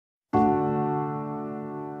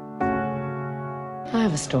I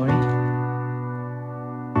have a story.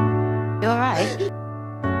 You all right?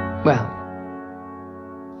 Well,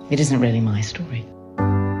 it isn't really my story.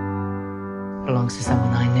 It belongs to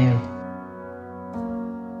someone I knew.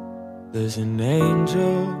 There's an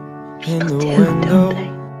angel in the do, window don't they?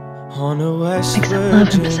 on a West Except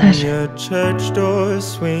love and Virginia church door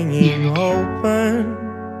swinging open.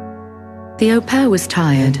 The au pair was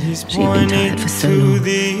tired. He's She'd been tired for so pointing to long.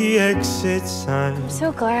 the exit sign. I'm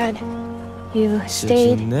so glad you Said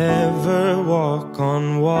stayed. you'll never walk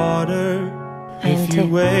on water I am if you too.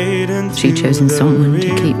 wait until She'd chosen the someone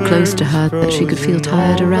to keep close to her that she could feel river's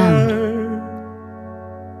tired around. over.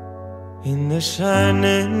 In the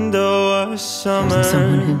shining door of summer, Chosen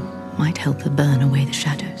someone who might help her burn away the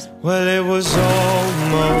shadows. well, it was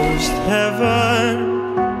almost heaven.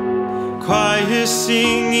 Choir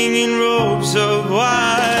singing in robes of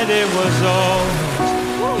white. It was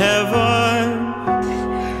almost heaven.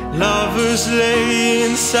 Lovers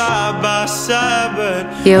laying side by side, but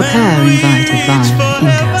The au pair when we invited reach Violet into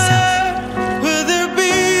forever, herself. will there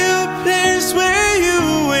be a place where you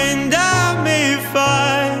and I may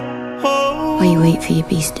find home? While you wait for your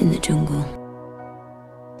beast in the jungle.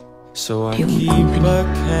 So I You want keep company? a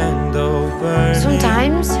candle burning,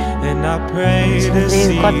 Sometimes and I pray to Somebody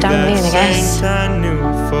see who got down that moon, I guess. saint I knew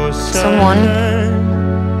for Someone.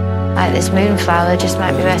 certain. Like this moonflower just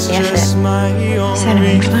might be worth the It's just effort. my own Is that a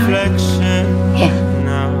moonflower? reflection Yeah.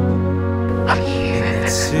 now.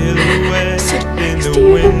 Silhouette in the to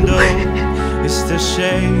you. window, it's the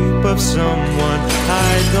shape of someone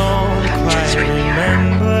I don't quite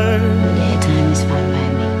remember. Daytime is fine by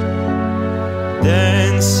me.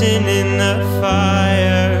 Dancing in the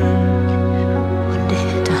fire. One day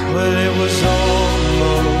at a time. Well, it was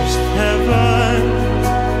almost heaven.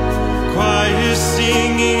 Choir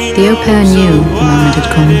singing in The au pair knew the moment had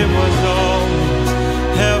come. it was almost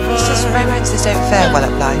heaven. It's just romances don't fare well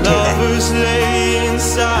at blind, do they? Lovers laying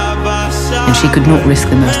side by side. And she could not risk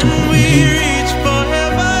the most important When we thing. reach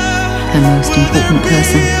forever, Her most important will there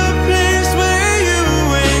person. be a place where you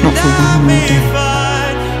and Not for I one more may day.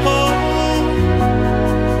 find home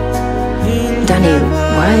in Danny,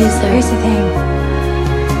 why is there a thing?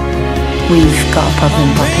 We've got a problem,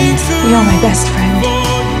 Poppins. You're my best friend.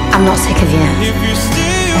 I'm not sick of you. If you still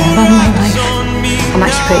I love my life. on me, I'm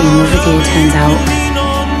actually pretty in love with you, it turns out. lean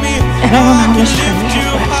on me. And I don't know how much time we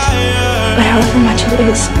have left. But however much it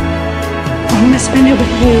is, I want to spend it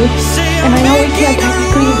with you. And I know we can't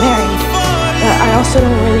technically get married, but I also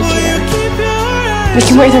don't really care. We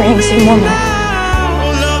can wear the rings in one month.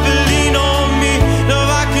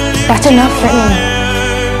 That's enough for me.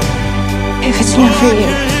 If it's enough for you,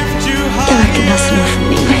 I reckon that's enough for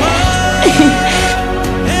me.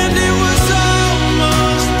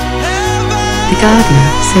 The gardener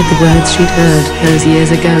said the words she'd heard those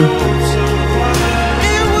years ago.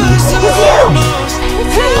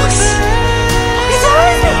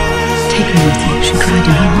 Take me with you, she cried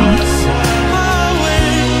in her heart.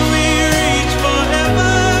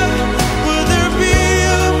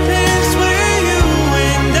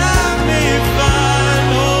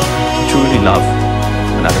 To truly love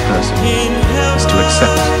another person is to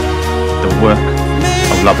accept the work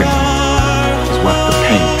of loving them is worth the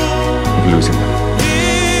pain of losing them.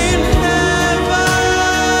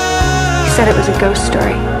 you said it was a ghost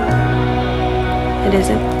story. It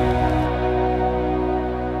isn't.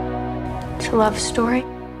 It's a love story.